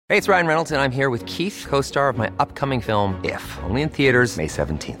Hey, it's Ryan Reynolds, and I'm here with Keith, co-star of my upcoming film, If, only in theaters May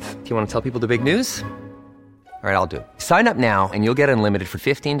 17th. Do you want to tell people the big news? All right, I'll do it. Sign up now and you'll get unlimited for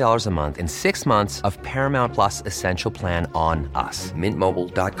 $15 a month and 6 months of Paramount Plus Essential Plan on us.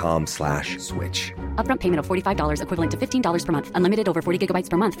 MintMobile.com/switch. Upfront payment of $45 equivalent to $15 per month. Unlimited over 40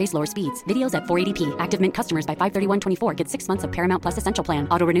 gigabytes per month. Face lower speeds. Videos at 480p. Active Mint customers by 531.24 get 6 months of Paramount Plus Essential Plan.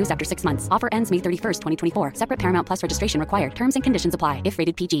 Auto renews after 6 months. Offer ends May 31st, 2024. Separate Paramount Plus registration required. Terms and conditions apply if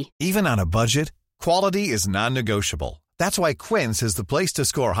rated PG. Even on a budget, quality is non-negotiable. That's why Quince is the place to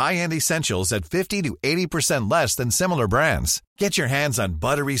score high-end essentials at 50 to 80% less than similar brands. Get your hands on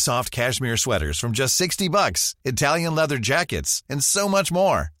buttery soft cashmere sweaters from just $60, Italian leather jackets, and so much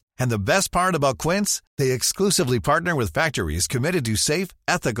more. And the best part about Quince, they exclusively partner with factories committed to safe,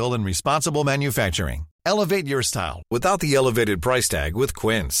 ethical, and responsible manufacturing. Elevate your style without the elevated price tag with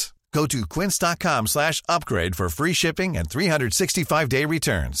Quince. Go to quince.com/upgrade for free shipping and 365-day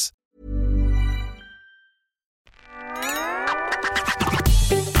returns.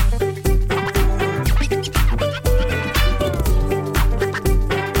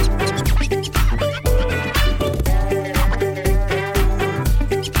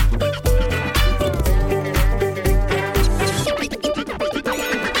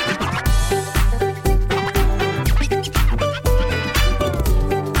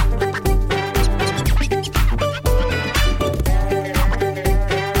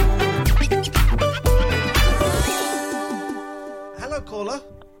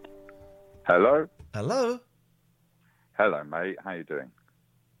 Hello. Hello. Hello, mate. How you doing?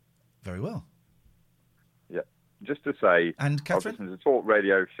 Very well. Yeah. Just to say, And Catherine? I've listened to talk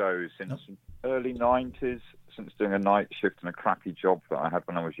radio shows since early 90s, since doing a night shift and a crappy job that I had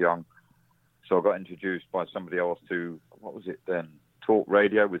when I was young. So I got introduced by somebody else to, what was it then? Talk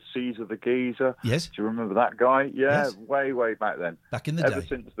radio with Caesar the Geezer. Yes. Do you remember that guy? Yeah, Yes. way back then. Back in the Ever day.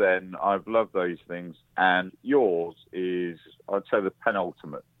 since then, I've loved those things. And yours is, I'd say, the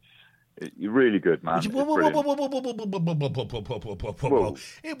penultimate. You're really good, man. It's brilliant. Whoa.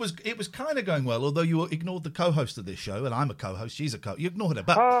 It was kind of going well, although you ignored the co-host of this show, and I'm a co-host. She's a You ignored her,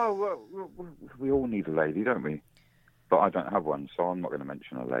 but Oh, well, we all need a lady, don't we? But I don't have one, so I'm not going to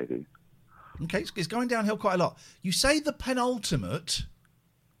mention a lady. okay, it's going downhill quite a lot. You say the penultimate.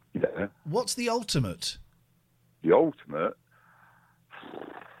 Yeah. What's the ultimate? The ultimate?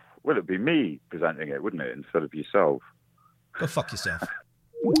 Well, it'd be me presenting it, wouldn't it, instead of yourself? Go fuck yourself.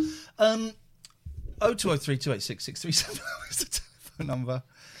 0203 286 637 is the telephone number.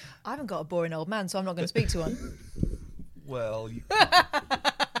 I haven't got a boring old man, so I'm not going to speak to one. Well,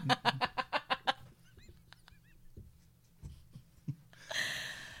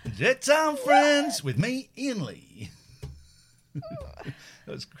 Bedtime Friends with me, Ian Lee. That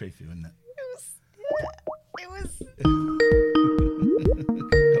was creepy, wasn't it? It was.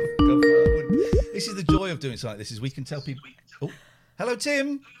 Go for it. This is the joy of doing something like this, is we can tell people. Oh, hello,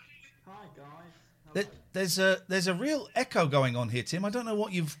 Tim. Hi, guys. There's a real echo going on here, Tim. I don't know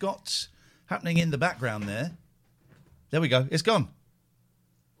what you've got happening in the background there. There we go. It's gone.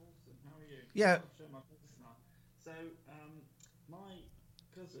 Awesome. How are you? Yeah. I'll show my face now. So, my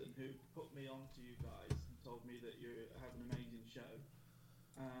cousin who put me on to you guys and told me that you have an amazing show,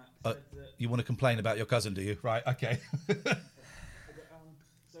 said that... You want to complain about your cousin, do you? Right, okay. So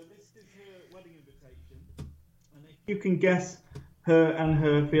this is her wedding invitation, and if you can guess her and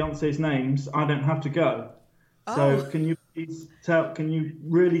her fiance's names, I don't have to go. So can you please tell? Can you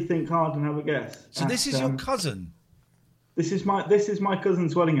really think hard and have a guess? So this is your cousin, This is my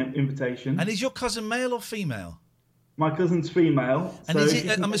cousin's wedding invitation. and is your cousin male or female? My cousin's female. And so is if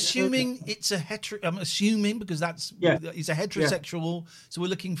you it? can I'm guess assuming it's a hetero. I'm assuming because that's it's a heterosexual. So we're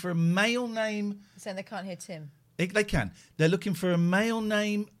looking for a male name. Saying they can't hear Tim. They can. They're looking for a male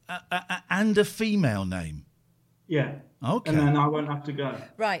name and a female name. Yeah. Okay. And then I won't have to go.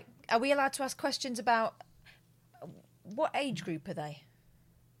 Right. Are we allowed to ask questions about what age group are they?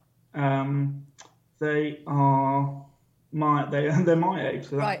 They are they're my age.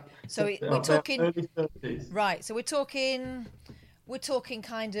 So Right. So we're they're talking. early 30s. Right. So we're talking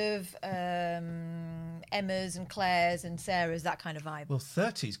kind of Emmas and Claires and Sarahs, that kind of vibe. Well,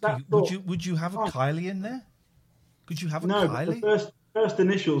 30s. That's Would you have a Kylie in there? Could you have a No, but Kylie? the first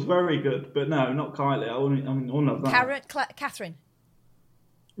initial's very good, but no, not Kylie. I mean, all of that. Catherine,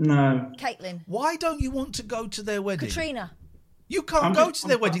 No. Caitlin, Why don't you want to go to their wedding? Katrina. You can't I'm go just- to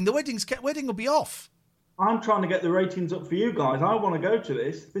their I'm- wedding. The wedding will be off. I'm trying to get the ratings up for you guys. I want to go to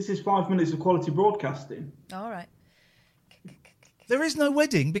this. This is 5 minutes of quality broadcasting. All right. There is no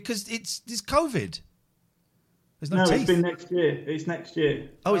wedding because it's COVID. There's no No, teeth. it's been next year. It's next year.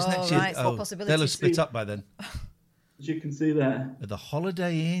 Oh, it's Oh, next year. right, it's got Oh, possibilities. they'll have split up by then. as you can see there. The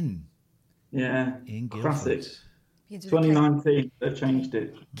Holiday Inn. Yeah, in Guildford. classic. Begins with 2019, they've changed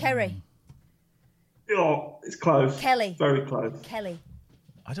it. Kerry. Oh, it's close. Kelly. Very close. Kelly.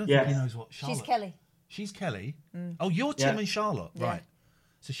 I don't think he knows what She's Charlotte. Kelly. She's Kelly. Oh, you're Tim and Charlotte, Yeah. right?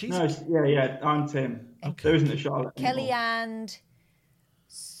 So she's No, yeah, I'm Tim. Okay. There isn't a Charlotte. Kelly anymore. and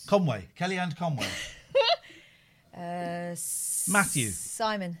Conway. Kelly and Conway. Matthew.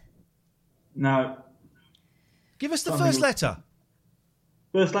 Simon. No. Give us the Something- first letter.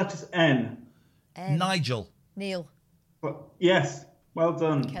 First letter's N. Nigel. Neil. Yes, well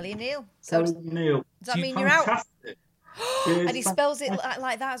done. Kelly and Neil. So Kelly and Neil. does that mean you're out? Fantastic. And he spells it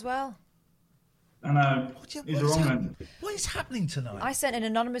like that as well. I know. What He's is wrong happening? then. What is happening tonight? I sent an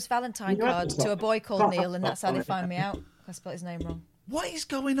anonymous Valentine Yeah, card that's to a boy called not- Neil, and that's how they found me out. I spelled his name wrong. What is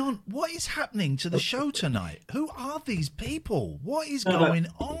going on? What is happening to the show tonight? Who are these people? What is No, but- going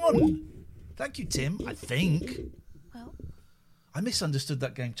on? Thank you, Tim. I think. Well, I misunderstood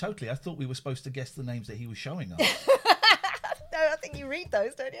that game totally. I thought we were supposed to guess the names that he was showing us. no, I think you read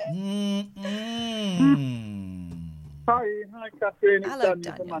those, don't you? Hi, Catherine. It's Hello, Daniel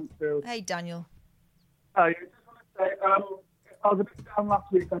from Daniel. Mansfield. Hey, Daniel. Hi, I just want to say, I was a bit down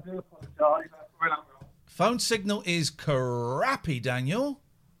last week. I do apologise. Phone signal is crappy, Daniel.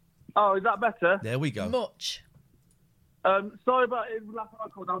 Oh, is that better? There we go. Much. Sorry about it. Last time I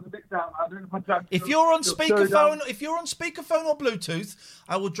called, I was a bit down. I don't know if I drank. If you're on so speakerphone, down. if you're on speakerphone or Bluetooth,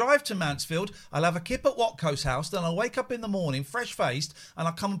 I will drive to Mansfield. I'll have a kip at Watco's house. Then I'll wake up in the morning, fresh faced, and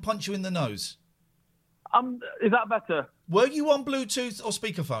I'll come and punch you in the nose. Is that better? Were you on Bluetooth or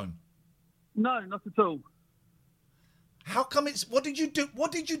speakerphone? No, not at all. How come it's? What did you do?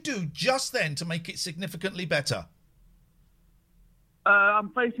 What did you do just then to make it significantly better? I'm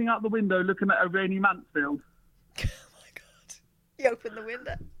facing out the window, looking at a rainy Mansfield. Oh my God. He opened the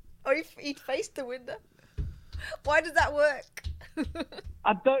window. Oh, he faced the window. Why does that work?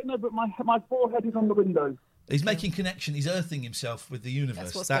 I don't know, but my forehead is on the window. He's making connection. He's earthing himself with the universe.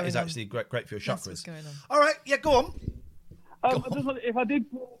 That's what's That going is on. actually great for your That's chakras. what's going on. All right, yeah, go on. If I did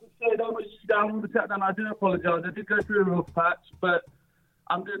say that I was down on the chat, then I do apologise. I did go through a rough patch, but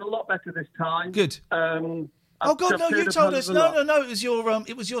I'm doing a lot better this time. Good. Oh God, no! You told us. No.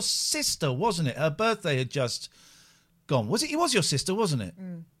 It was your sister, wasn't it? Her birthday had just gone. Was it? It was your sister, wasn't it?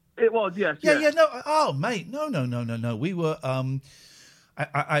 It was, yes. Yeah. No. Oh, mate. No. We were.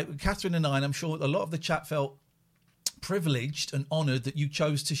 Catherine and I, and I'm sure a lot of the chat felt privileged and honoured that you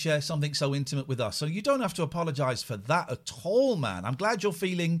chose to share something so intimate with us. So you don't have to apologise for that at all, man. I'm glad you're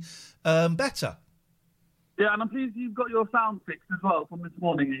feeling better. Yeah, and I'm pleased you've got your sound fixed as well from this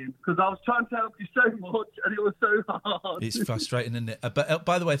morning, Ian, because I was trying to help you so much and it was so hard. It's frustrating, isn't it? But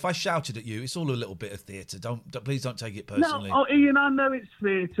by the way, if I shouted at you, it's all a little bit of theatre. Please don't take it personally. No, Ian, I know it's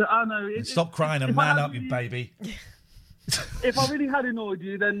theatre. I know. And stop crying and man up, you baby. If I really had annoyed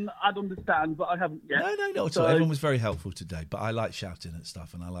you, then I'd understand, but I haven't yet. No. So everyone was very helpful today, but I like shouting at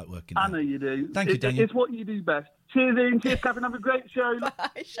stuff and I like working. I know you do. Thank you, Daniel. It's what you do best. Cheers, Ian. Cheers, Catherine. Have a great show.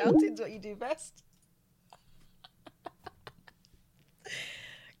 Shouting's what you do best.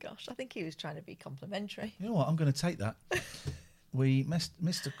 Gosh, I think he was trying to be complimentary. You know what? I'm going to take that. We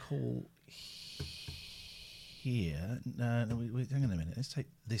missed a call here. No, hang on a minute. Let's take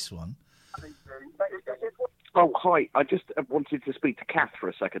this one. Oh, hi. I just wanted to speak to Kath for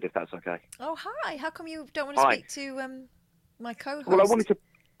a second, if that's okay. Oh, hi. How come you don't want to Hi. speak to my co-host? Well,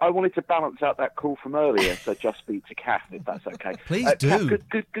 I wanted to balance out that call from earlier, so just speak to Kath, if that's okay. Please do.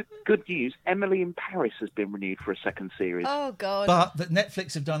 Kath, good news. Emily in Paris has been renewed for a second series. Oh, God. But that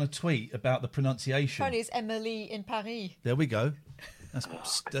Netflix have done a tweet about the pronunciation. Apparently it's Emily in Paris. There we go. That's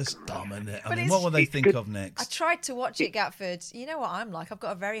dumb, isn't it? I But mean, it's- what will they think of I next? tried to watch it, Gatford. You know what I'm like. I've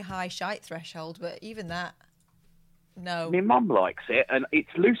got a very high shite threshold, but even that, no. My mum likes it, and it's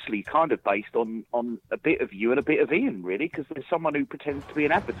loosely kind of based on a bit of you and a bit of Ian, really, because there's someone who pretends to be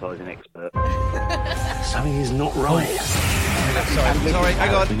an advertising expert. Something is not right. Sorry,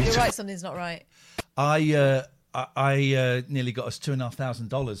 hang on. You're right, something's not right. I nearly got us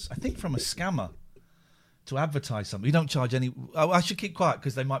 $2,500, I think, from a scammer to advertise something. We don't charge any. Oh, I should keep quiet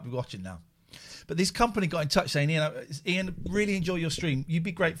because they might be watching now. But this company got in touch saying, Ian, really enjoy your stream. You'd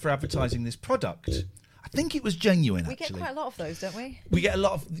be great for advertising this product. I think it was genuine, We actually. get quite a lot of those, don't we? We get a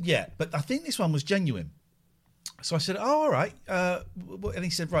lot of, but I think this one was genuine. So I said, oh, all right. And he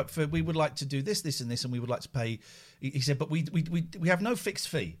said, right, we would like to do this, and this, and we would like to pay. He said, but we have no fixed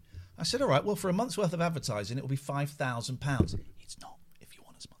fee. I said, all right, well, for a month's worth of advertising, it will be £5,000. It's not. If you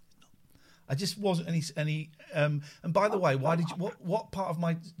want us, it's not. I just wasn't any. And by the way, why did you? What part of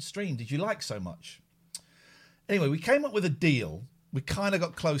my stream did you like so much? Anyway, we came up with a deal. We kind of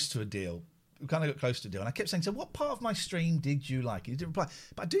got close to a deal. kind of got close to do, and I kept saying, so what part of my stream did you like? He didn't reply.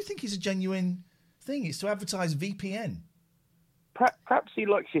 But I do think it's a genuine thing. It's to advertise VPN. Perhaps he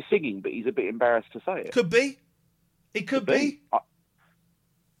likes your singing, but he's a bit embarrassed to say it. Could be. It could be.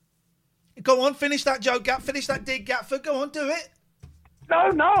 Go on, finish that joke, Gap. Finish that dig, Gatford. Go on, do it. No,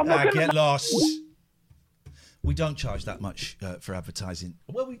 I'm not going to... Get lost. We don't charge that much for advertising.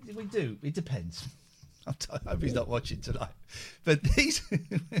 Well, we do. It depends. I hope he's not watching tonight. But these...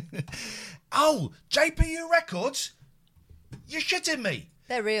 Oh, JPU Records? You're shitting me.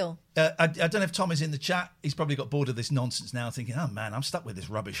 They're real. I don't know if Tom is in the chat. He's probably got bored of this nonsense now, thinking, oh, man, I'm stuck with this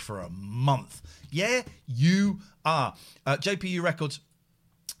rubbish for a month. Yeah, you are. JPU Records,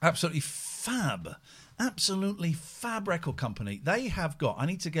 absolutely fab record company. They have got, I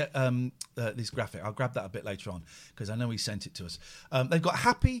need to get this graphic. I'll grab that a bit later on because I know he sent it to us. They've got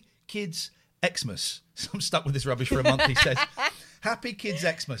Happy Kids Xmas. So I'm stuck with this rubbish for a month, he says. Happy Kids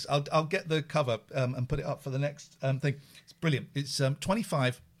Xmas. I'll get the cover and put it up for the next thing. It's brilliant. It's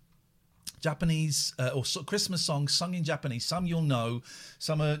 25 Japanese or Christmas songs sung in Japanese. Some you'll know,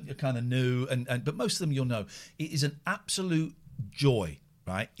 some are kind of new, but most of them you'll know. It is an absolute joy.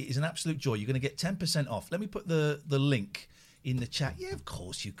 Right, it is an absolute joy. You're going to get 10% off. Let me put the link in the chat. Yeah, of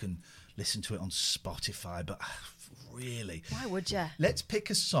course you can listen to it on Spotify, but really, why would you? Let's pick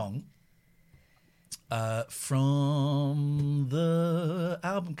a song from the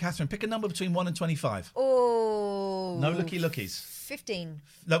album. Catherine, pick a number between 1 and 25. Oh, no lookies. 15.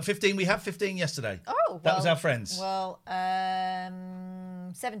 No, 15. We had 15 yesterday. Oh, that was our friends. Well,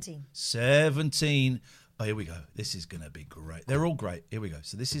 17. 17. Oh, here we go. This is going to be great. They're all great. Here we go.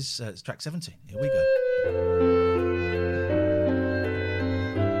 So this is track 17. Here we go.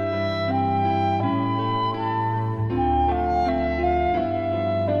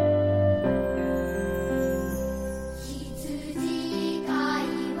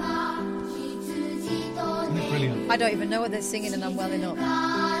 Isn't it brilliant? I don't even know what they're singing and I'm welling up.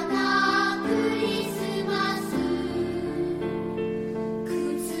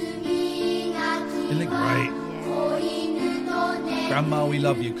 Isn't it great? Grandma, we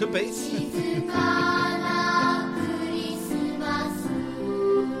love you. Could be.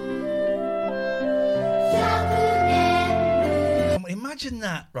 Imagine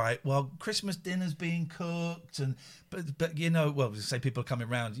that, right? While Christmas dinner's being cooked, but you know, well, say people are coming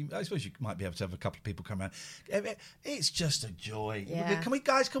round. I suppose you might be able to have a couple of people come around. It's just a joy. Yeah. Can we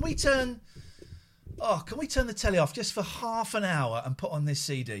turn the telly off just for half an hour and put on this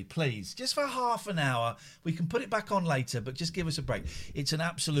CD, please? Just for half an hour. We can put it back on later, but just give us a break. It's an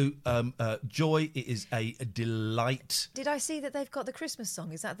absolute joy. It is a delight. Did I see that they've got the Christmas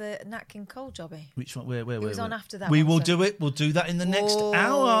song? Is that the Nat King Cole jobby? Which one? Where? It was on after that. We will do it. We'll do that in the next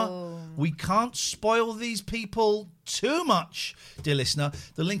hour. We can't spoil these people too much, dear listener.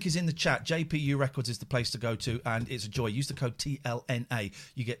 The link is in the chat. JPU Records is the place to go to, and it's a joy. Use the code TLNA.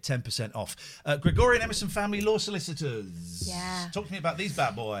 You get 10% off. Gregorian Emerson Family Law Solicitors. Yeah. Talk to me about these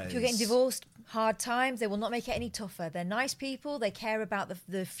bad boys. If you're getting divorced, hard times, they will not make it any tougher. They're nice people. They care about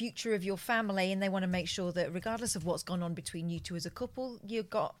the future of your family, and they want to make sure that regardless of what's gone on between you two as a couple, you've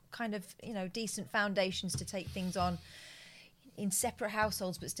got kind of, decent foundations to take things on in separate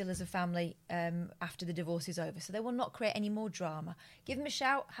households, but still as a family after the divorce is over. So they will not create any more drama. Give them a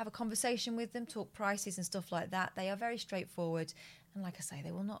shout, have a conversation with them, talk prices and stuff like that. They are very straightforward. And like I say,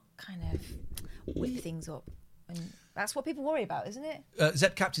 they will not kind of whip things up. And that's what people worry about, isn't it?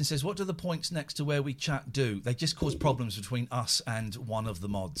 Zep Captain says, what do the points next to where we chat do? They just cause problems between us and one of the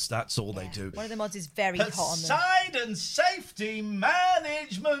mods. That's all they do. One of the mods is very hot on them. Poseidon Safety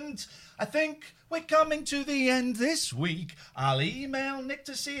Management. I think we're coming to the end this week. I'll email Nick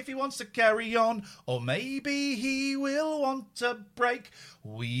to see if he wants to carry on, or maybe he will want a break.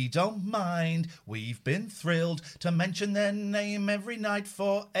 We don't mind. We've been thrilled to mention their name every night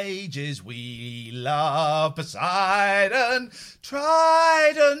for ages. We love Poseidon,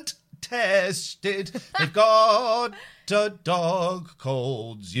 Trident tested. They've got a dog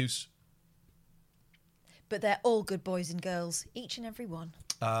called Zeus. But they're all good boys and girls, each and every one.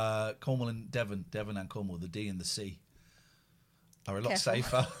 Cornwall and Devon and Cornwall, the D and the C are a lot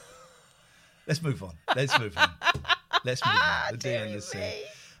safer. Let's move on. The D and the C.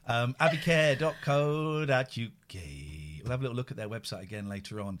 Abbeycare.co.uk. We'll have a little look at their website again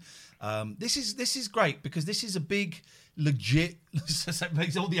later on. This is great because this is a big, legit. It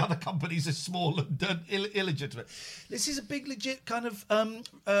makes all the other companies are small and illegitimate. This is a big, legit kind of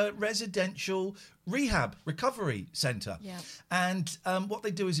residential rehab recovery centre. Yeah. And what they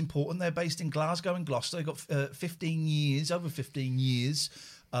do is important. They're based in Glasgow and Gloucester. They've got over 15 years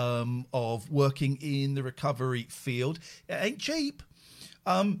of working in the recovery field. It ain't cheap.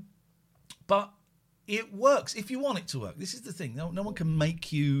 but it works if you want it to work. This is the thing. No one can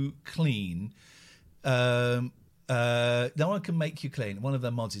make you clean. No one can make you clean. One of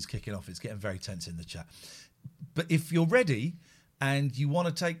the mods is kicking off. It's getting very tense in the chat. But if you're ready and you want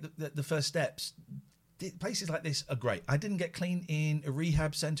to take the first steps, places like this are great. I didn't get clean in a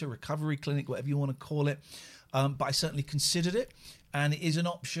rehab centre, recovery clinic, whatever you want to call it, but I certainly considered it, and it is an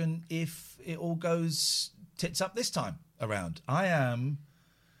option if it all goes tits up this time around. I am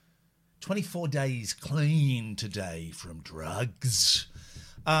 24 days clean today from drugs,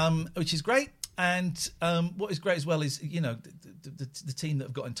 which is great. And what is great as well is, the team that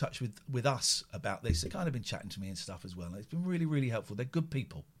have got in touch with us about this have kind of been chatting to me and stuff as well. And it's been really, really helpful. They're good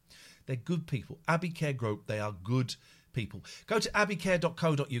people. They're good people. Abbey Care Group, they are good people. Go to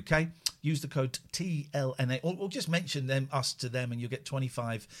abbeycare.co.uk, use the code TLNA, or just mention us to them, and you'll get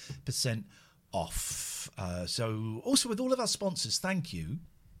 25% off. So also with all of our sponsors, thank you.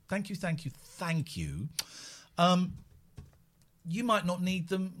 Thank you. You might not need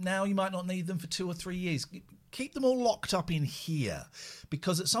them now. You might not need them for 2 or 3 years. Keep them all locked up in here,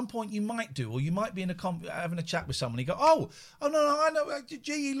 because at some point you might do, or you might be in having a chat with someone. You go, oh no, I know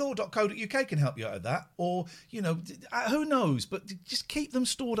gelaw.co.uk can help you out of that, or who knows? But just keep them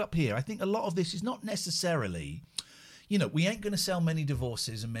stored up here. I think a lot of this is not necessarily, we ain't going to sell many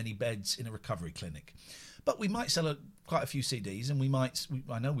divorces and many beds in a recovery clinic, but we might sell quite a few CDs, and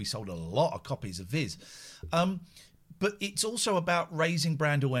I know we sold a lot of copies of Viz. But it's also about raising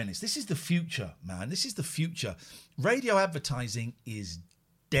brand awareness. This is the future, man. This is the future. Radio advertising is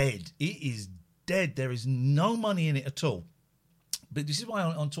dead. It is dead. There is no money in it at all. But this is why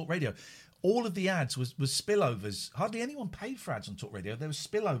on Talk Radio, all of the ads was spillovers. Hardly anyone paid for ads on Talk Radio. There were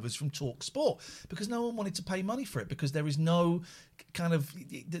spillovers from Talk Sport, because no one wanted to pay money for it, because there is no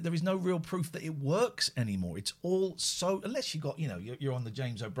real proof that it works anymore. It's all so, unless you got, you're on the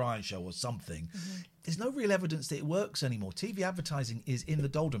James O'Brien show or something, there's no real evidence that it works anymore. TV advertising is in the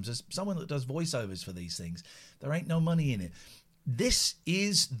doldrums. As someone that does voiceovers for these things, there ain't no money in it. This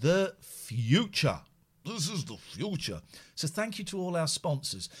is the future. This is the future. So thank you to all our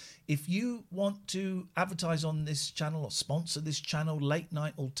sponsors. If you want to advertise on this channel or sponsor this channel,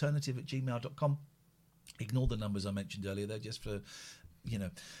 latenightalternative@gmail.com. Ignore the numbers I mentioned earlier. They're just for,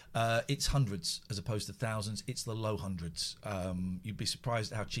 it's hundreds as opposed to thousands. It's the low hundreds. You'd be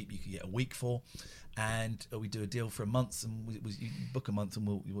surprised how cheap you can get a week for. And we do a deal for a month, and you book a month, and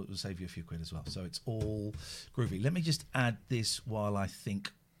we'll save you a few quid as well. So it's all groovy. Let me just add this while I think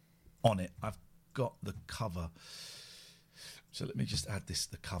on it. I've got the cover, so let me just add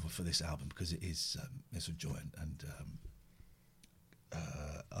the cover for this album, because it is it's a joy, and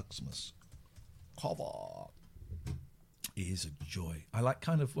Xmas cover is a joy. I like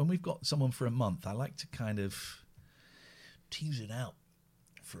kind of, when we've got someone for a month, I like to kind of tease it out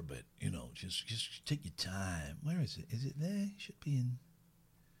for a bit, just take your time. Where is it? Is it there? It should be in.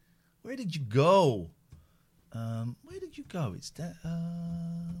 Where did you go? Where did you go? It's there.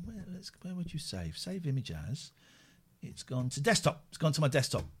 Where would you save? Save image as. It's gone to desktop. It's gone to my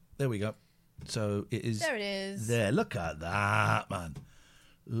desktop. There we go. So it is. There it is. There. Look at that, man.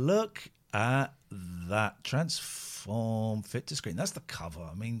 Look at that. Transform, fit to screen. That's the cover.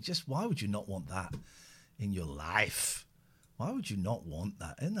 I mean, just why would you not want that in your life? Why would you not want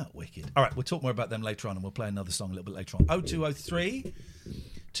that? Isn't that wicked? All right, we'll talk more about them later on, and we'll play another song a little bit later on. 0203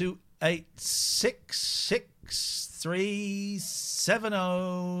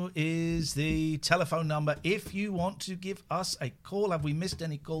 286-6370 is the telephone number if you want to give us a call. Have we missed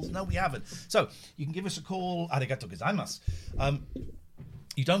any calls? No, we haven't. So you can give us a call. Arigato gozaimasu.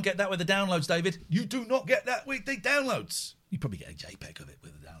 You don't get that with the downloads, David. You do not get that with the downloads. You probably get a JPEG of it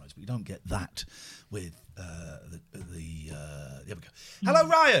with the downloads, but you don't get that with there we go. Hello,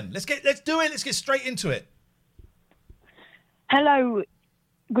 Ryan. Let's do it. Let's get straight into it. Hello.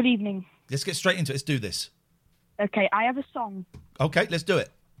 Good evening. Let's get straight into it. Let's do this. Okay, I have a song. Okay, let's do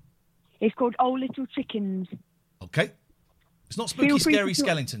it. It's called Oh Little Chickens. Okay. It's not spooky, scary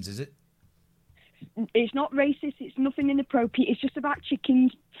skeletons, is it? It's not racist. It's nothing inappropriate. It's just about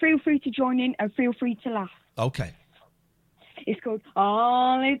chickens. Feel free to join in and feel free to laugh. Okay. It's called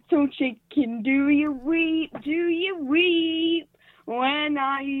Oh Little Chicken, do you weep? Do you weep? When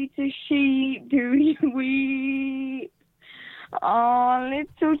I eat a sheep, do you weep? Oh,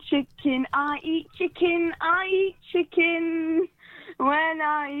 little chicken, I eat chicken, I eat chicken. When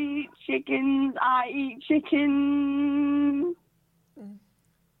I eat chickens, I eat chicken.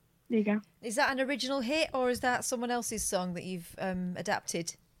 There you go. Is that an original hit, or is that someone else's song that you've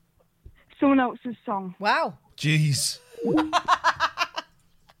adapted? Someone else's song. Wow. Jeez.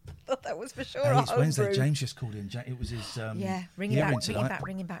 thought that was for sure. Hey, a it's home Wednesday. brew. James just called in. It was his ring hearing it tonight. back,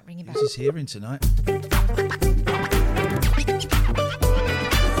 ring it back. It's his hearing tonight.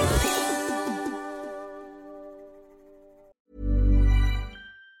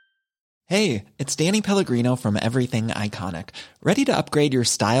 Hey, it's Danny Pellegrino from Everything Iconic. Ready to upgrade your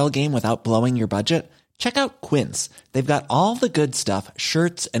style game without blowing your budget? Check out Quince. They've got all the good stuff,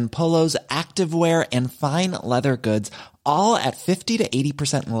 shirts and polos, activewear, and fine leather goods, all at 50 to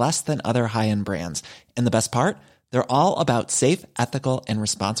 80% less than other high-end brands. And the best part? They're all about safe, ethical, and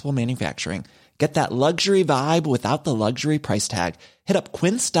responsible manufacturing. Get that luxury vibe without the luxury price tag. Hit up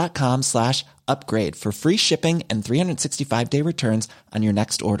quince.com/upgrade for free shipping and 365-day returns on your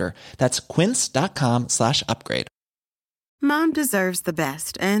next order. That's quince.com/upgrade. Mom deserves the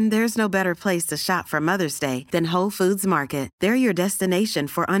best, and there's no better place to shop for Mother's Day than Whole Foods Market. They're your destination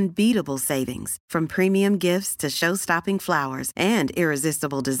for unbeatable savings, from premium gifts to show-stopping flowers and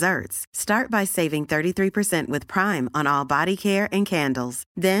irresistible desserts. Start by saving 33% with Prime on all body care and candles.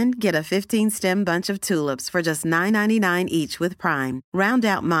 Then get a 15-stem bunch of tulips for just $9.99 each with Prime. Round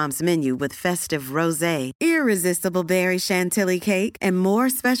out Mom's menu with festive rosé, irresistible berry chantilly cake, and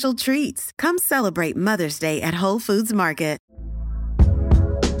more special treats. Come celebrate Mother's Day at Whole Foods Market.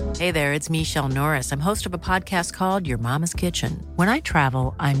 Hey there, it's Michelle Norris. I'm host of a podcast called Your Mama's Kitchen. When I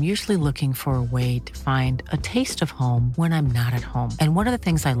travel, I'm usually looking for a way to find a taste of home when I'm not at home. And one of the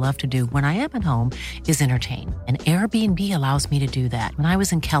things I love to do when I am at home is entertain. And Airbnb allows me to do that. When I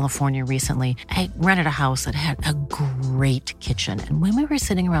was in California recently, I rented a house that had a great kitchen. And when we were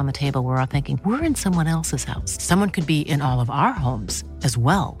sitting around the table, we're all thinking, we're in someone else's house. Someone could be in all of our homes as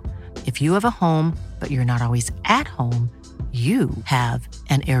well. If you have a home, but you're not always at home, you have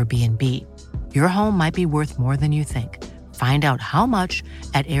an Airbnb. Your home might be worth more than you think. Find out how much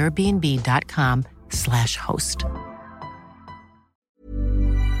at airbnb.com/host.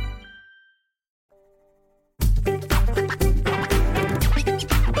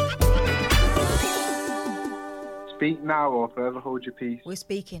 Speak now or forever hold your peace. We're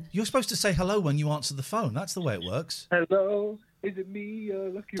speaking. You're supposed to say hello when you answer the phone. That's the way it works. Hello, is it me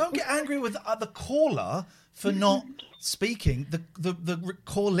you're looking Don't for? get angry with the caller for not speaking. The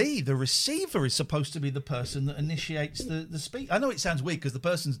callee, the receiver, is supposed to be the person that initiates the speak. I know it sounds weird because the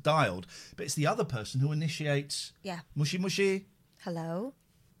person's dialed, but it's the other person who initiates. Yeah. Mushy mushy. Hello.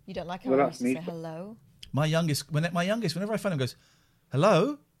 You don't like how Well, I that's used to me. say hello? My youngest, whenever I phone him, goes,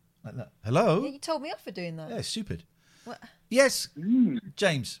 "Hello," like that. Hello. Yeah, you told me off for doing that. Yeah, it's stupid. What? Yes,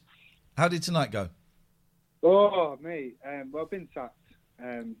 James. How did tonight go? Oh, mate. Well, I've been sacked.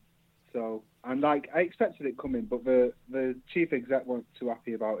 So, and I expected it coming, but the chief exec wasn't too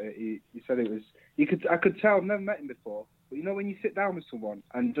happy about it. He said it was. I could tell. I've never met him before, but you know when you sit down with someone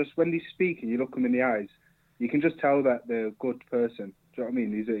and just when they speak and you look them in the eyes, you can just tell that they're a good person. Do you know what I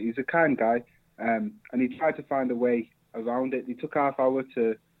mean? He's a kind guy, and he tried to find a way around it. He took half hour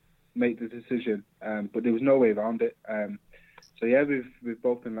to make the decision, but there was no way around it. So yeah, we've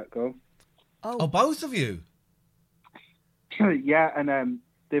both been let go. Oh, both of you? Yeah, and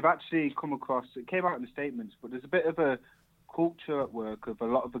they've actually come across, it came out in the statements, but there's a bit of a culture at work of a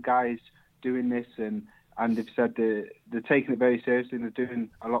lot of the guys doing this, and they've said they're taking it very seriously and they're doing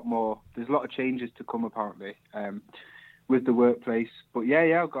a lot more. There's a lot of changes to come, apparently, with the workplace. But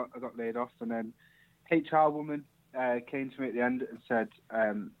yeah, I got laid off, and then HR woman came to me at the end and said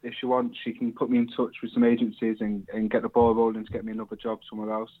if she wants, she can put me in touch with some agencies and get the ball rolling to get me another job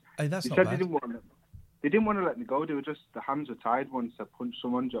somewhere else. Hey, that's they not said bad. They didn't want to let me go. They were just, the hands were tied once I punched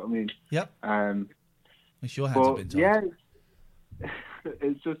someone. Do you know what I mean? Yep. It's your hands but, have been tied. Yeah,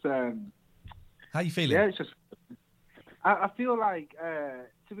 it's just. How are you feeling? Yeah, it's just. I feel like,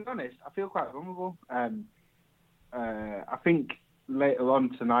 to be honest, I feel quite vulnerable. I think later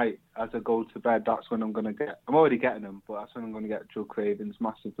on tonight, as I go to bed, that's when I'm going to get. I'm already getting them, but that's when I'm going to get drug cravings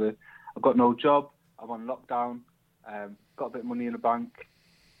massively. I've got no job. I'm on lockdown. Got a bit of money in the bank.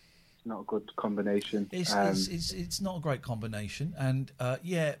 Not a good combination. It's not a great combination, and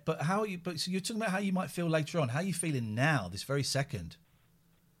but how are you? But so you're talking about how you might feel later on. How are you feeling now, this very second?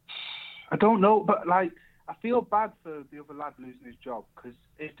 I don't know, but like I feel bad for the other lad losing his job because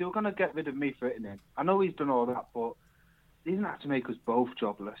if they were going to get rid of me for hitting him, I know he's done all that, but he didn't have to make us both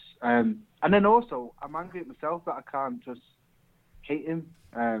jobless. And then also, I'm angry at myself that I can't just hate him.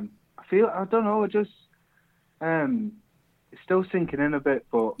 I don't know, it's still sinking in a bit,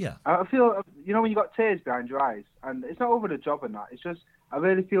 but yeah. I feel, you know, when you got tears behind your eyes, and it's not over the job and that, it's just, I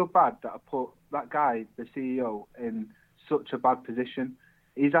really feel bad that I put that guy, the CEO, in such a bad position.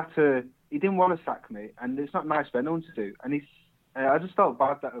 He didn't want to sack me, and it's not nice for anyone to do, and I just felt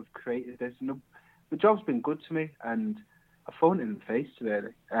bad that I've created this, and the job's been good to me, and thrown it in the face,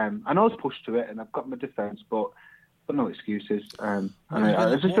 really. I know I was pushed to it, and I've got my defence, but no excuses. I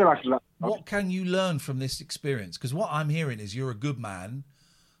just feel like what can you learn from this experience? Because what I'm hearing is you're a good man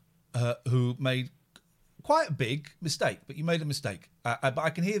who made quite a big mistake, but you made a mistake. But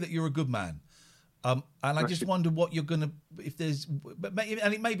I can hear that you're a good man. And I just wonder what you're going to, if there's,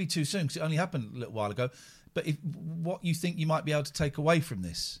 and it may be too soon because it only happened a little while ago, but what you think you might be able to take away from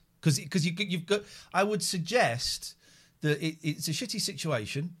this. Because you've got, I would suggest that it's a shitty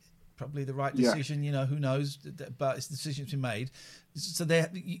situation, probably the right decision, who knows, but it's the decision that's been made. So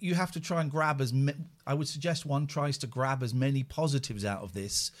you have to try and grab I would suggest one tries to grab as many positives out of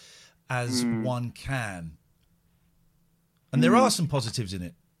this as one can. And there are some positives in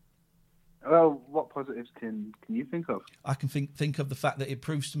it. Well, what positives can you think of? I can think of the fact that it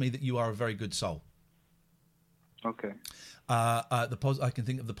proves to me that you are a very good soul. Okay. I can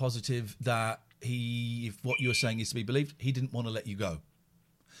think of the positive that if what you were saying is to be believed, he didn't want to let you go.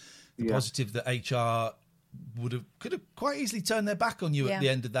 The positive that HR could have quite easily turned their back on you at the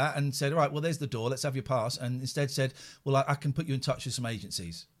end of that and said, all right, well, there's the door, let's have your pass, and instead said, well, I can put you in touch with some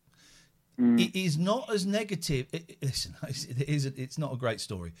agencies. It is not as negative. Listen, it's not a great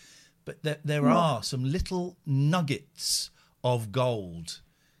story, but there are some little nuggets of gold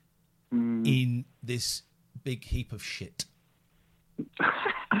in this big heap of shit.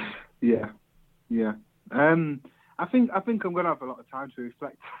 Yeah. I think I'm going to have a lot of time to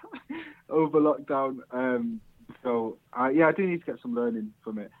reflect over lockdown. So I do need to get some learning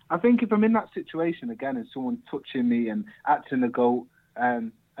from it. I think if I'm in that situation again and someone touching me and acting a goat,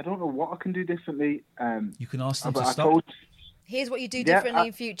 I don't know what I can do differently. You can ask them to stop. Here's what you do differently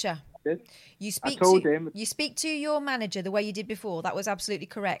in future. You speak to your manager the way you did before. That was absolutely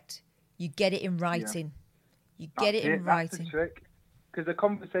correct. You get it in writing. You get it in writing. That's the trick. Because the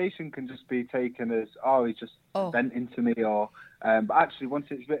conversation can just be taken as, he's just venting to me, or but actually once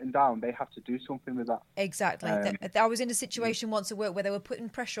it's written down, they have to do something with that. Exactly. I was in a situation once at work where they were putting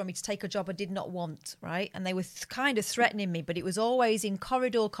pressure on me to take a job I did not want, right? And they were kind of threatening me, but it was always in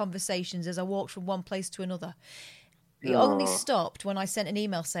corridor conversations as I walked from one place to another. It only stopped when I sent an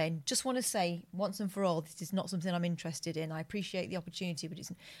email saying, just want to say once and for all, this is not something I'm interested in. I appreciate the opportunity, but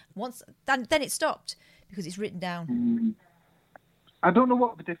it's then it stopped because it's written down. I don't know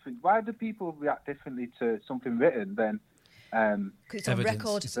what the difference. Why do people react differently to something written then? Because it's on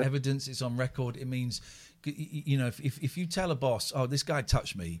record. It's evidence. It's on record. It means, if you tell a boss, this guy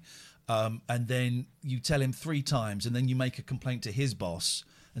touched me, and then you tell him 3 times, and then you make a complaint to his boss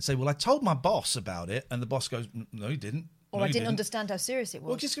and say, well, I told my boss about it, and the boss goes, no, you didn't. Or I didn't understand how serious it was.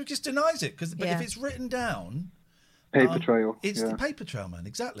 Well, just denies it. But if it's written down, paper trail. It's the paper trail, man.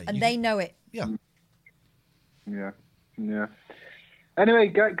 Exactly. And they know it. Yeah. Yeah. Anyway,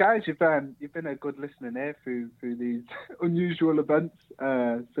 guys, you've been a good listening here through these unusual events.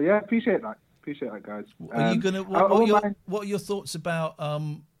 So yeah, appreciate that, guys. Are you gonna? What are your thoughts about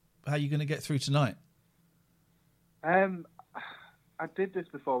how you're gonna get through tonight? I did this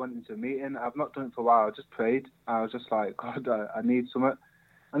before I went into a meeting. I've not done it for a while. I just prayed. I was just like, God, I need something.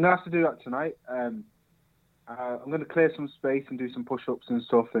 I'm gonna have to do that tonight. I'm going to clear some space and do some push-ups and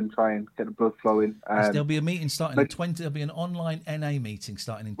stuff and try and get the blood flowing. There'll be a meeting starting in 20. There'll be an online NA meeting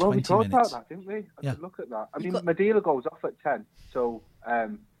starting in 20 minutes. Well, we talked about that, didn't we? I could look at that. I mean, my dealer goes off at 10, so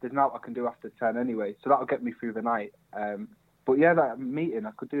there's not I can do after 10 anyway. So that'll get me through the night. But yeah, that meeting,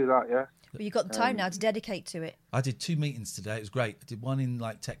 I could do that, yeah. But you've got the time now to dedicate to it. I did 2 meetings today. It was great. I did one in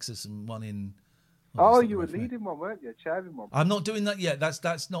Texas and one in... you were leading one, weren't you? Chairing one. I'm not doing that yet.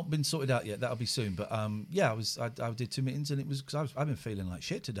 That's not been sorted out yet. That'll be soon. But I did 2 meetings, and it was because I've been feeling like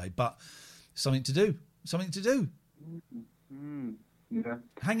shit today. But something to do. Yeah.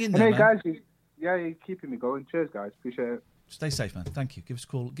 Hang in there, man. Guys, you're keeping me going. Cheers, guys. Appreciate it. Stay safe, man. Thank you. Give us a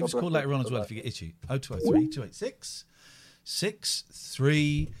call. Give us a call later on as well if you get itchy. 0203 286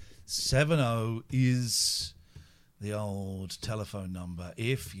 6370 is the old telephone number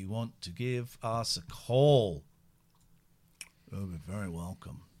if you want to give us a call. You'll be very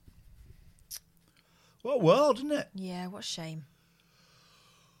welcome. What a world, isn't it? Yeah, what a shame.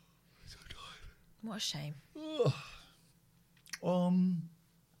 What a shame.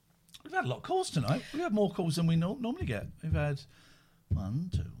 We've had a lot of calls tonight. We have more calls than we normally get. We've had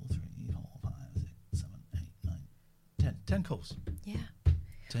 1, 2, 3, 4, 5, 6, 7, 8, 9, 10. 10 calls. Yeah.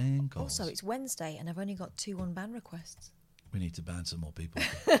 10 calls. Also, it's Wednesday and I've only got 2 unbanned requests. We need to ban some more people.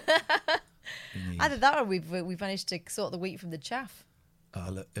 Either that or we've managed to sort the wheat from the chaff.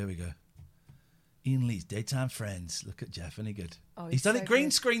 Look, here we go. Ian Lee's Daytime Friends. Look at Jeff, isn't he good? Oh, he's done so it green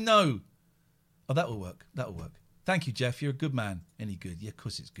good. screen, though. Oh, that will work. Thank you, Jeff. You're a good man. Any good? Yeah, of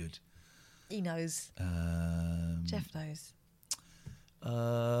course it's good. He knows. Jeff knows.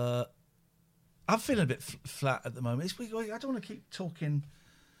 I'm feeling a bit flat at the moment. I don't want to keep talking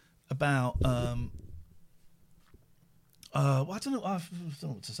about. Well, I don't know. I don't know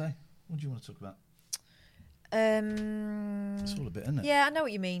what to say. What do you want to talk about? It's all a bit, isn't it? Yeah, I know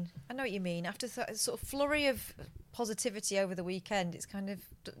what you mean. After a sort of flurry of positivity over the weekend, it's kind of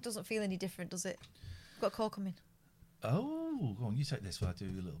doesn't feel any different, does it? Got a call coming. Oh, go on. You take this while I do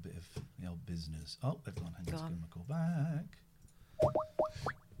a little bit of the old business. Oh, everyone, hang on. Let's give him a call back.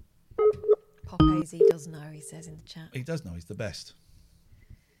 Pop Hazy does know, he says in the chat. He does know. He's the best.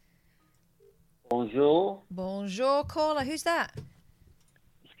 Bonjour. Bonjour, caller. Who's that?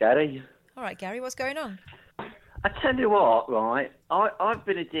 It's Gary. All right, Gary, what's going on? I tell you what, right? I've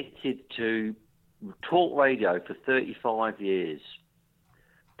been addicted to talk radio for 35 years.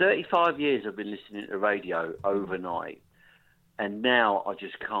 35 years I've been listening to radio overnight, and now I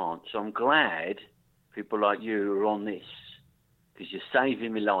just can't. So I'm glad people like you are on this, because you're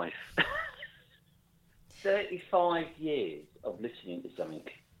saving my life. 35 years of listening to something.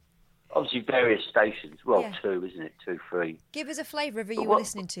 Obviously various stations. Well, Yeah. 2, isn't it? 2, 3. Give us a flavour of who you were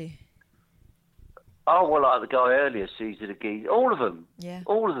listening to. Oh, well, like the guy earlier, Caesar the Geese. All of them. Yeah.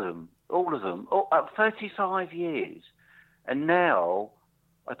 All of them. 35 years. And now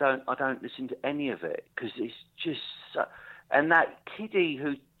I don't listen to any of it, because it's just... and that kiddie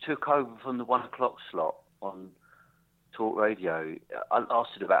who took over from the 1 o'clock slot on talk radio, I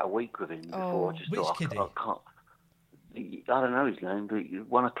lasted about a week with him before I just which thought, kiddie? I can't... I don't know his name, but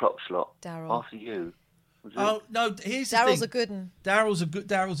 1 o'clock slot. Darryl. After you. Was it? Oh no! Here's the Daryl's thing. a good one.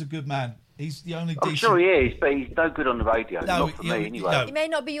 Daryl's a good man. He's the only. I'm decent... sure he is, but he's no good on the radio. No, Not for me, anyway. no. It may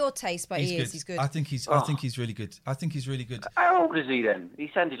not be your taste, but he good. is. He's good. I think he's really good. I think he's really good. How old is he then? He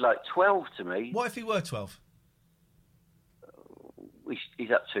sounded like 12 to me. What if he were 12?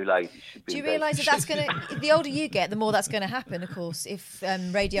 He's up too late. He should be Do you in bed. realise that that's going to... The older you get, the more that's going to happen, of course, if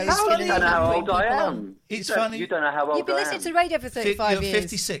radio is You going to don't know how bring old I people am. on. It's You don't- funny. You don't know how old You've been I listening am. to radio for 35 You're years.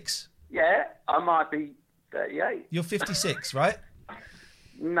 56. Yeah, I might be 38. You're 56, right?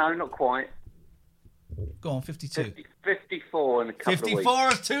 No, not quite. Go on, 52. 54 in a couple of 54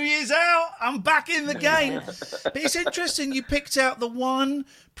 weeks. is 2 years out. I'm back in the game. But it's interesting. You picked out the one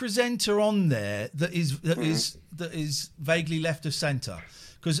presenter on there that is vaguely left of centre,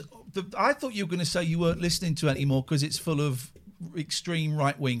 because I thought you were going to say you weren't listening to it anymore because it's full of extreme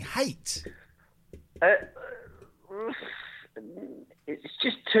right wing hate. It's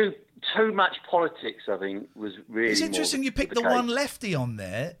just too much politics, I think, was really. It's interesting more you picked the one lefty on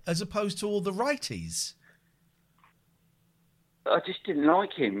there as opposed to all the righties. I just didn't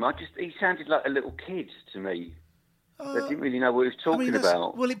like him. He sounded like a little kid to me. I didn't really know what he was talking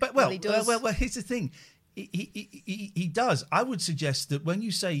about. Well, he does. Well, here's the thing. He does. I would suggest that when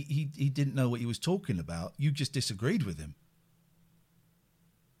you say he didn't know what he was talking about, you just disagreed with him.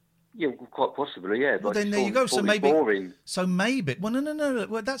 Yeah, well, quite possibly, yeah. But Well, I then just there you thought- go. thought So it was maybe. boring. So maybe. Well, no.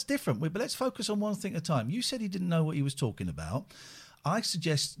 Well, that's different. But let's focus on one thing at a time. You said he didn't know what he was talking about. I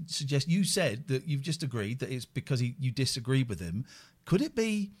suggest you said that you've just agreed that it's because you disagree with him. Could it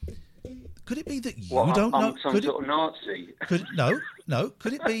be that you What, don't I'm know? some Could sort of Nazi. no.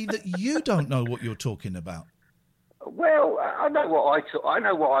 Could it be that you don't know what you're talking about? Well, I know what I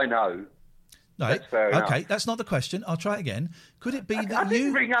know what I know. No. That's fair enough. Okay, that's not the question. I'll try it again. Could it be I that didn't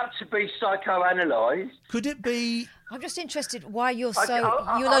you? bring up to be psychoanalysed. Could it be? I'm just interested why you'll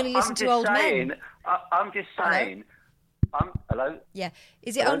I'm only listen just to old saying, men. I'm just saying. Hello? Yeah.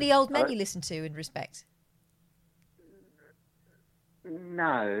 Is it Hello? only old men Hello? you listen to in respect?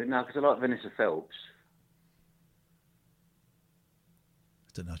 No, because I like Vanessa Phelps.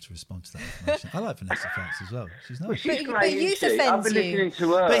 I don't know how to respond to that information. I like Vanessa Phelps as well. She's nice. Well, she's But great, youth isn't she? I've offends been you. listening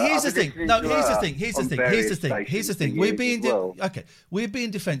to her. But here's the I've been thing. listening No, to here's the her thing. Here's the on thing. Here's the various thing. Here's the stations thing. for We're years being as well. okay. We're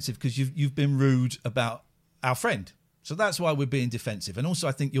being defensive because you've been rude about our friend. So that's why we're being defensive. And also,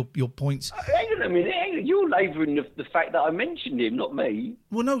 I think your points. Hang on a minute. You're labouring the fact that I mentioned him, not me.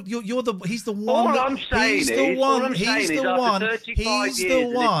 Well, no, he's the one. All that- I'm saying he's is, the one. all I'm He's saying the is after one. 35 He's years the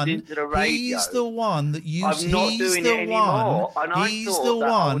of one. listening to the radio, He's the one that you. I'm not He's doing the it anymore, one. and I He's thought the that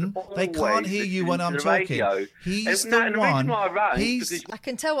I one. would They can't always hear you listen when to I'm the talking. radio. He's And the the reason one. why I rang is He's. because I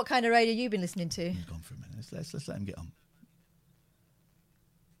can tell what kind of radio you've been listening to. Gone for a minute. Let's let him get on.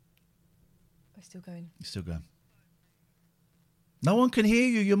 We're still going. You're still going. No one can hear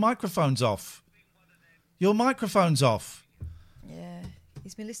you. Your microphone's off. Your microphone's off. Yeah,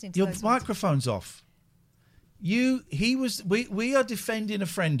 he's been listening to Your those ones. microphone's off. We are defending a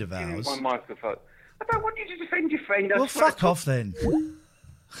friend of ours. my microphone. I don't want you to defend your friend. Well, fuck off then.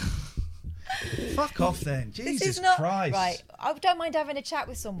 Fuck off then. This Jesus is not Christ. right. I don't mind having a chat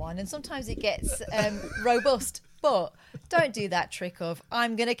with someone, and sometimes it gets robust. But don't do that trick of,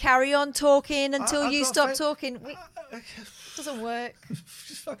 I'm going to carry on talking until you stop talking. It doesn't work.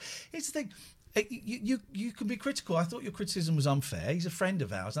 It's the thing. You can be critical. I thought your criticism was unfair. He's a friend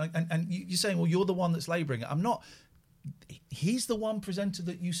of ours. And you're saying, well, you're the one that's labouring it. I'm not. He's the one presenter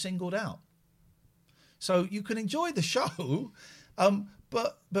that you singled out. So you can enjoy the show,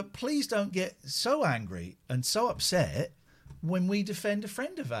 but please don't get so angry and so upset when we defend a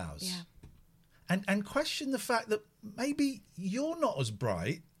friend of ours. Yeah. And question the fact that maybe you're not as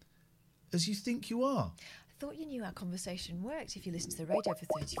bright as you think you are. I thought you knew our conversation worked if you listened to the radio for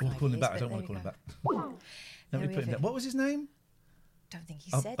 35 years. Call him back. I don't want to call him back. Let me put him down. What was his name? Don't think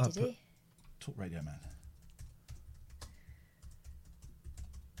he said, did he? Talk Radio Man.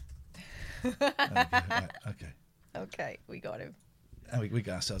 Okay, we got him. And we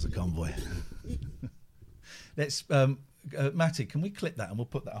got ourselves a convoy. Let's, Matty, can we clip that and we'll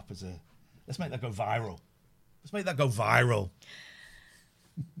put that up as a... Let's make that go viral.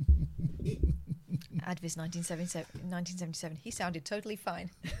 Advis 1977. He sounded totally fine.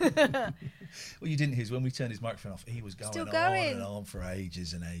 Well, you didn't hear when we turned his microphone off. He was going Still on going. and on for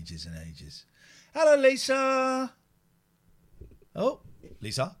ages and ages and ages. Hello, Lisa. Oh,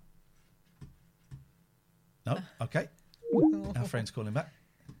 Lisa. No, okay. Our friend's calling back.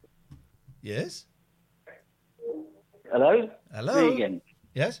 Yes. Hello. Hello. Me again.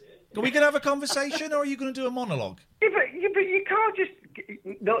 Yes. Are we going to have a conversation, or are you going to do a monologue? Yeah, but you can't just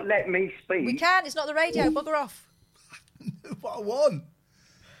not let me speak. We can. It's not the radio. Bugger off. Do what I want.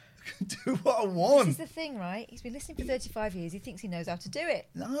 Do what I want. This is the thing, right? He's been listening for 35 years. He thinks he knows how to do it.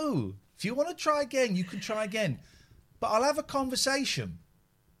 No. If you want to try again, you can try again. But I'll have a conversation.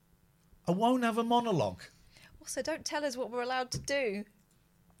 I won't have a monologue. Also, don't tell us what we're allowed to do.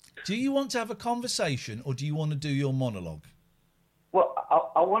 Do you want to have a conversation, or do you want to do your monologue? Well,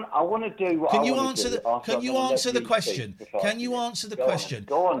 I want to do what Can I you want answer to do. the? Can you answer the question? Can you answer the question?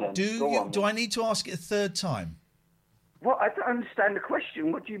 Go on then. Do I need to ask it a third time? Well, I don't understand the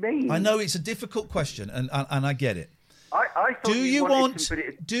question. What do you mean? I know it's a difficult question, and I get it. I thought you wanted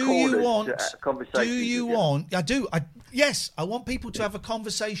somebody to call us to have a conversation. Do you want? I do. Yes, I want people to have a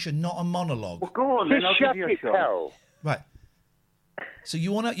conversation, not a monologue. Well, go on then. I'll give you a shot. Right. So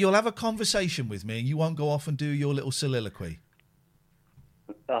you'll have a conversation with me, and you won't go off and do your little soliloquy.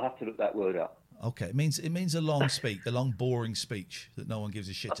 I'll have to look that word up. Okay, it means a long speech, a long boring speech that no one gives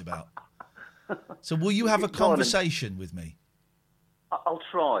a shit about. So will you have a conversation with me? I'll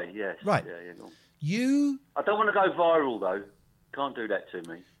try. Yes. Right. Yeah, go on. I don't want to go viral though. Can't do that to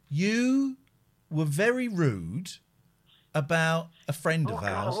me. You were very rude about a friend of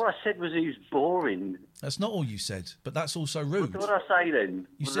ours. All I said was he was boring. That's not all you said, but that's also rude. What did I say then?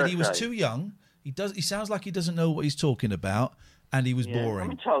 You said he was too young. He sounds like he doesn't know what he's talking about, and he was boring.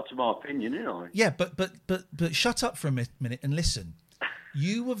 I'm entitled to my opinion, aren't I? Yeah, but shut up for a minute and listen.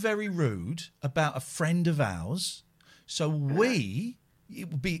 You were very rude about a friend of ours, so it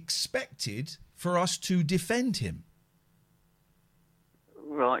would be expected for us to defend him.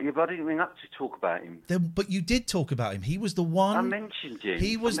 Right, yeah, but I didn't ring up to talk about him. But you did talk about him. He was the one... I mentioned him.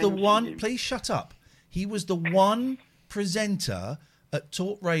 He was the one... Please shut up. He was the one presenter at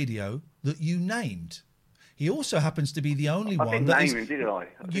Talk Radio that you named. He also happens to be the only one... I didn't name him, did I?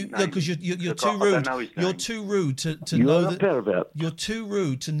 Because you're too rude. You're too rude to know that... You're too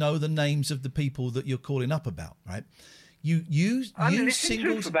rude to know the names of the people that you're calling up about, right? You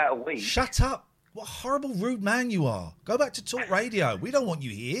singled... for about a week. Shut up. What a horrible, rude man you are. Go back to Talk Radio. We don't want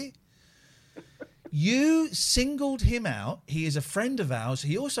you here. You singled him out. He is a friend of ours.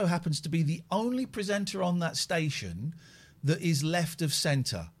 He also happens to be the only presenter on that station that is left of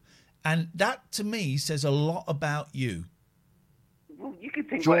centre. And that, to me, says a lot about you. Well, you can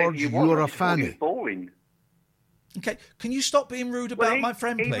think George, you're a fanny. Boring. Okay, can you stop being rude about my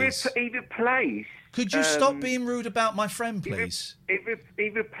friend, please? He replaced... Could you stop being rude about my friend, please? He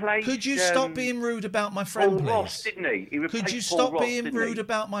replaced... Could you stop being rude about my friend, Paul please? Ross, didn't he? Could you stop being rude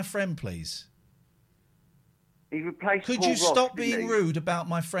about my friend, please? He replaced Could Paul you Ross, stop didn't being he? rude about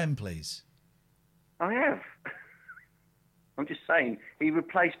my friend, please? I have. I'm just saying, he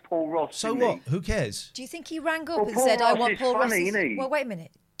replaced Paul Ross. So didn't what? He? Who cares? Do you think he rang up Well, and Paul said, "I Ross want is Paul funny, Ross's"? isn't he? Well, wait a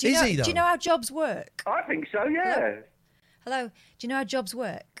minute. Is he, though? Do you know how jobs work? I think so. Yeah. Hello. Do you know how jobs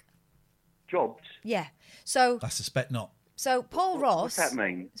work? Jobs. Yeah. So I suspect not. So Paul Ross. What's that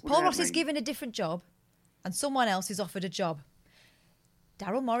mean? Paul Ross is given a different job, and someone else is offered a job.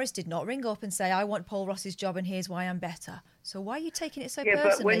 Daryl Morris did not ring up and say, "I want Paul Ross's job, and here's why I'm better." So why are you taking it so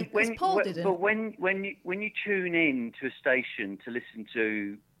personally? Because Paul didn't. But when you tune in to a station to listen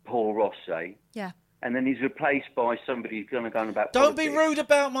to Paul Ross, say, yeah, and then he's replaced by somebody who's going to go on about Don't politics. be rude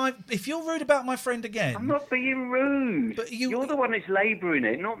about my... If you're rude about my friend again... I'm not being rude. But you're the one who's labouring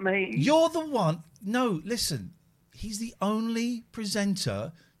it, not me. You're the one... No, listen. He's the only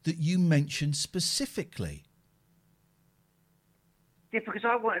presenter that you mentioned specifically. Yeah, because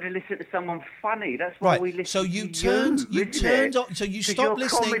I wanted to listen to someone funny. That's why we listened So you to turned it? on. So you 'Cause stopped you're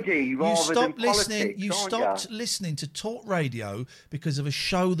listening. comedy You rather stopped than listening. politics, You aren't stopped ya? listening to talk radio because of a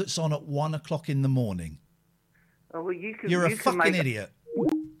show that's on at 1 o'clock in the morning. Oh, well, you can. You're a you can fucking make- idiot.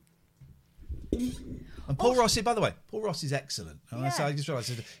 And Paul Ross, by the way, Paul Ross is excellent. Oh, so I just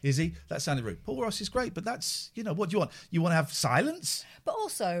realised, is he? That sounded rude. Paul Ross is great, but that's, what do you want? You want to have silence? But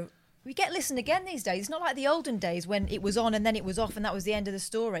also, we get listen again these days. It's not like the olden days when it was on and then it was off and that was the end of the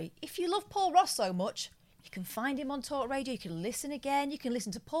story. If you love Paul Ross so much, you can find him on Talk Radio. You can listen again. You can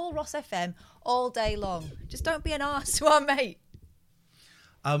listen to Paul Ross FM all day long. Just don't be an arse to our mate.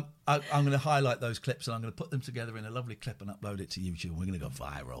 I'm going to highlight those clips and I'm going to put them together in a lovely clip and upload it to YouTube. We're going to go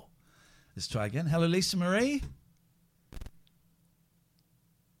viral. Let's try again. Hello, Lisa Marie.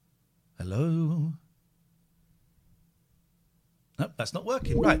 Hello. Nope, that's not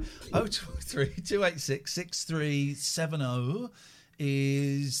working. Right. 023 286 6370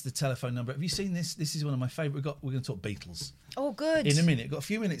 is the telephone number. Have you seen this? This is one of my favourite. We're going to talk Beatles. Oh, good. In a minute. Got a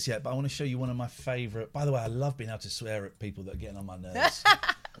few minutes yet, but I want to show you one of my favourite. By the way, I love being able to swear at people that are getting on my nerves.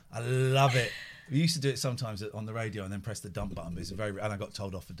 I love it. We used to do it sometimes on the radio and then press the dump button, but and I got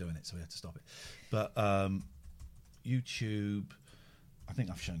told off for doing it, so we had to stop it. But YouTube, I think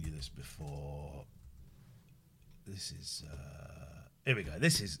I've shown you this before. This is here we go.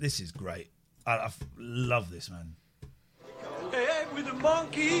 This is great. I love this, man. Hey, with a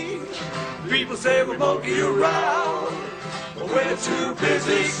monkey, people say we monkey around, but we're too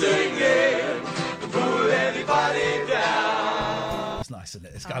busy singing to pull anybody down. It's nice, isn't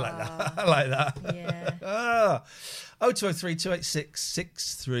it? It's kind of like that. I like that. Yeah. 0203 286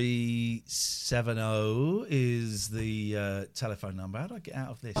 6370 is the telephone number. How do I get out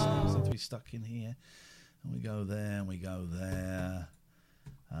of this now? Seem to be stuck in here. And we go there, and we go there.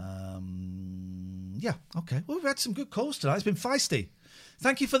 Yeah, okay. Well, we've had some good calls tonight. It's been feisty.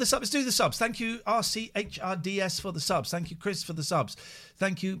 Thank you for the subs. Let's do the subs. Thank you, RCHRDS, for the subs. Thank you, Chris, for the subs.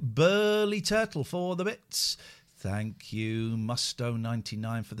 Thank you, Burly Turtle, for the bits. Thank you,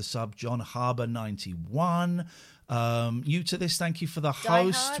 Musto99 for the sub. John Harbour 91. New to this, thank you for the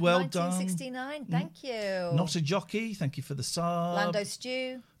host. Hard, well 1969. Thank you. done. Not a jockey. Thank you for the sub. Lando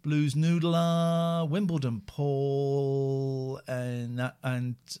Stew. Blues Noodler, Wimbledon Paul, and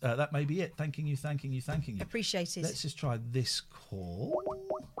that may be it. Thanking you. Appreciate it. Let's just try this call.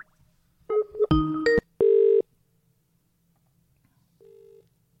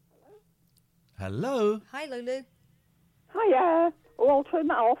 Hello. Hi, Lulu. Hiya. Oh, I'll turn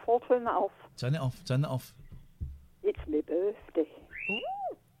that off. Turn it off. It's my birthday.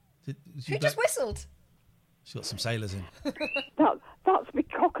 Who just whistled? She's got some sailors in. That's my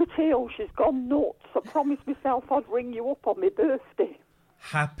cockatiel. She's gone nuts. I promised myself I'd ring you up on my birthday.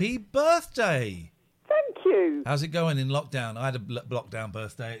 Happy birthday. Thank you. How's it going in lockdown? I had a lockdown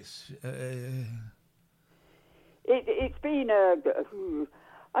birthday. It's been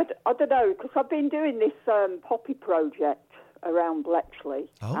I don't know, because I've been doing this poppy project around Bletchley,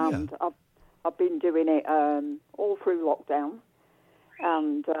 and I've been doing it all through lockdown,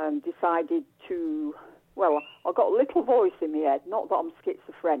 and decided to. Well, I got a little voice in my head. Not that I'm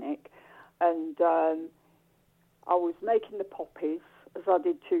schizophrenic, and I was making the poppies as I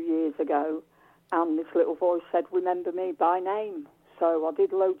did 2 years ago, and this little voice said, "Remember me by name." So I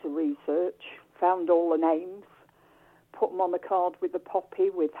did loads of research, found all the names, put them on a card with the poppy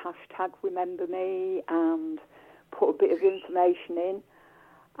with hashtag remember me, and put a bit of information in,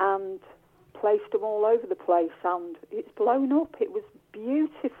 and placed them all over the place, and it's blown up. It was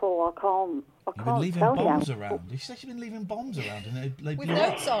beautiful. I can't You've been leaving tell bombs you. around. You said you've been leaving bombs around, and they With blew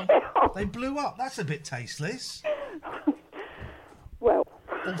notes up. on. They blew up. That's a bit tasteless. Well,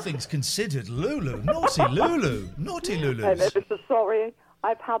 all things considered, Lulu, naughty Lulu. I'm ever so sorry.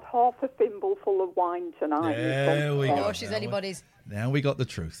 I've had half a thimble full of wine tonight. There we go. Oh, she's anybody's. Now we got the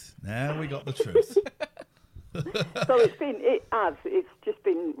truth. So it's just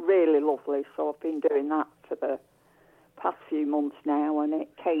been really lovely. So I've been doing that for the past few months now, and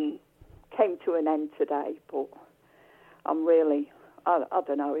it came to an end today. But I'm really, I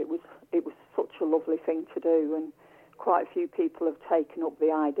don't know. It was such a lovely thing to do, and quite a few people have taken up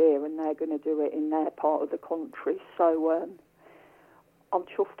the idea, and they're going to do it in their part of the country. So I'm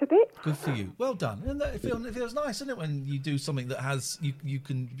chuffed a bit. Good for you. Well done. And it feels nice, doesn't it, when you do something that you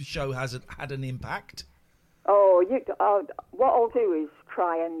can show has had an impact. Oh, what I'll do is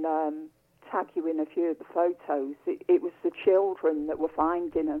try and tag you in a few of the photos. It was the children that were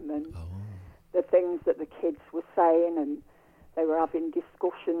finding them and the things that the kids were saying, and they were having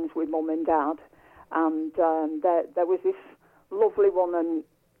discussions with mum and dad. And there was this lovely one, and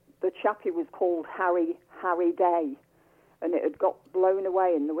the chappie was called Harry Day, and it had got blown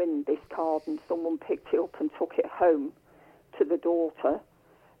away in the wind, this card, and someone picked it up and took it home to the daughter,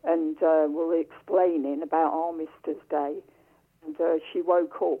 and were explaining about Armistice Day. And she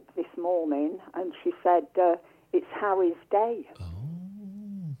woke up this morning and she said, it's Harry's Day.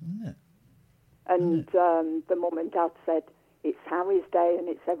 Oh, isn't it? And the mum and dad said, it's Harry's Day and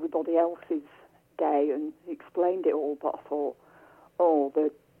it's everybody else's day, and explained it all. But I thought, oh,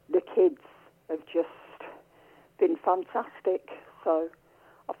 the kids have just been fantastic. So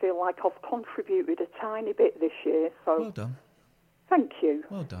I feel like I've contributed a tiny bit this year. So well done. Thank you.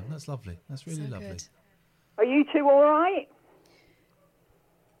 Well done. That's lovely. That's really lovely. Good. Are you two all right?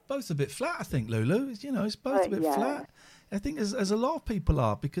 Both a bit flat, I think, Lulu. You know, it's both a bit flat. I think as a lot of people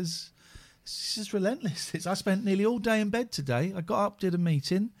are, because it's just relentless. I spent nearly all day in bed today. I got up, did a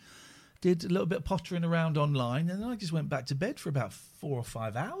meeting, did a little bit of pottering around online, and then I just went back to bed for about 4 or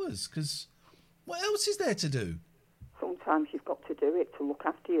 5 hours, because what else is there to do? Sometimes you've got to do it to look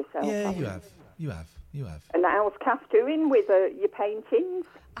after yourself. Yeah, you have. You have. And how's Kath doing with your paintings?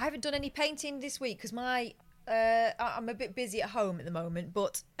 I haven't done any painting this week because I'm a bit busy at home at the moment,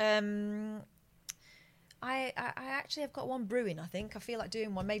 but I actually have got one brewing, I think. I feel like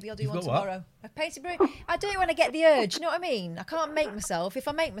doing one. Maybe I'll do one tomorrow. A painted brewing. I do it when I get the urge, you know what I mean? I can't make myself. If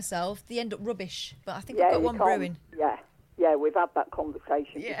I make myself, they end up rubbish. But I think I've got one brewing. Yeah, we've had that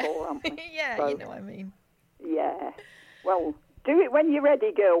conversation before, haven't we? Yeah, so, you know what I mean. Yeah. Well, do it when you're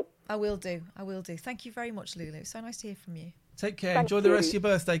ready, girl. I will do. Thank you very much, Lulu. So nice to hear from you. Take care. Enjoy the rest of your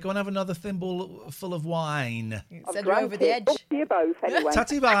birthday. Go and have another thimble full of wine. Send her over the edge. Up to you both, anyway.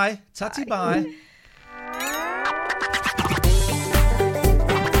 Tatty bye. Tatty bye.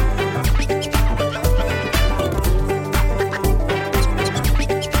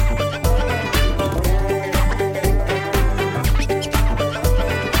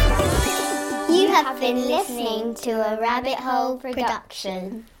 You have been listening to a Rabbit Hole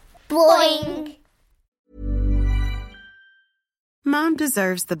production. Boing! Mom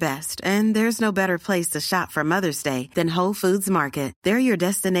deserves the best, and there's no better place to shop for Mother's Day than Whole Foods Market. They're your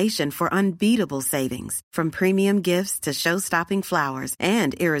destination for unbeatable savings, from premium gifts to show-stopping flowers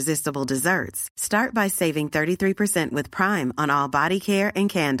and irresistible desserts. Start by saving 33% with Prime on all body care and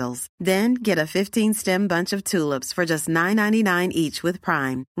candles. Then get a 15-stem bunch of tulips for just $9.99 each with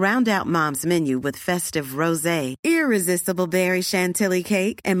Prime. Round out Mom's menu with festive rosé, irresistible berry chantilly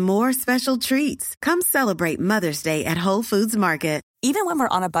cake, and more special treats. Come celebrate Mother's Day at Whole Foods Market. Even when we're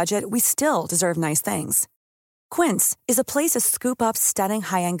on a budget, we still deserve nice things. Quince is a place to scoop up stunning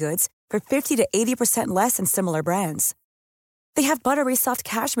high-end goods for 50 to 80% less than similar brands. They have buttery soft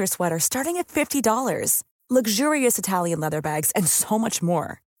cashmere sweaters starting at $50, luxurious Italian leather bags, and so much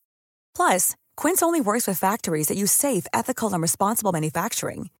more. Plus, Quince only works with factories that use safe, ethical, and responsible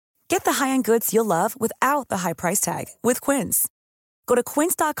manufacturing. Get the high-end goods you'll love without the high price tag with Quince. Go to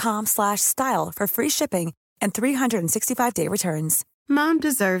quince.com/style for free shipping and 365-day returns. Mom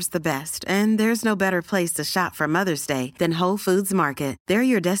deserves the best, and there's no better place to shop for Mother's Day than Whole Foods Market. They're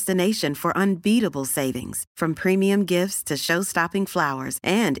your destination for unbeatable savings, from premium gifts to show-stopping flowers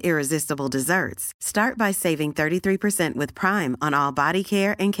and irresistible desserts. Start by saving 33% with Prime on all body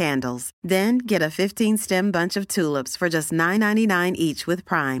care and candles. Then get a 15-stem bunch of tulips for just $9.99 each with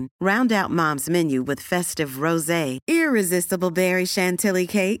Prime. Round out Mom's menu with festive rosé, irresistible berry chantilly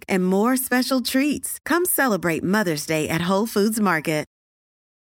cake, and more special treats. Come celebrate Mother's Day at Whole Foods Market.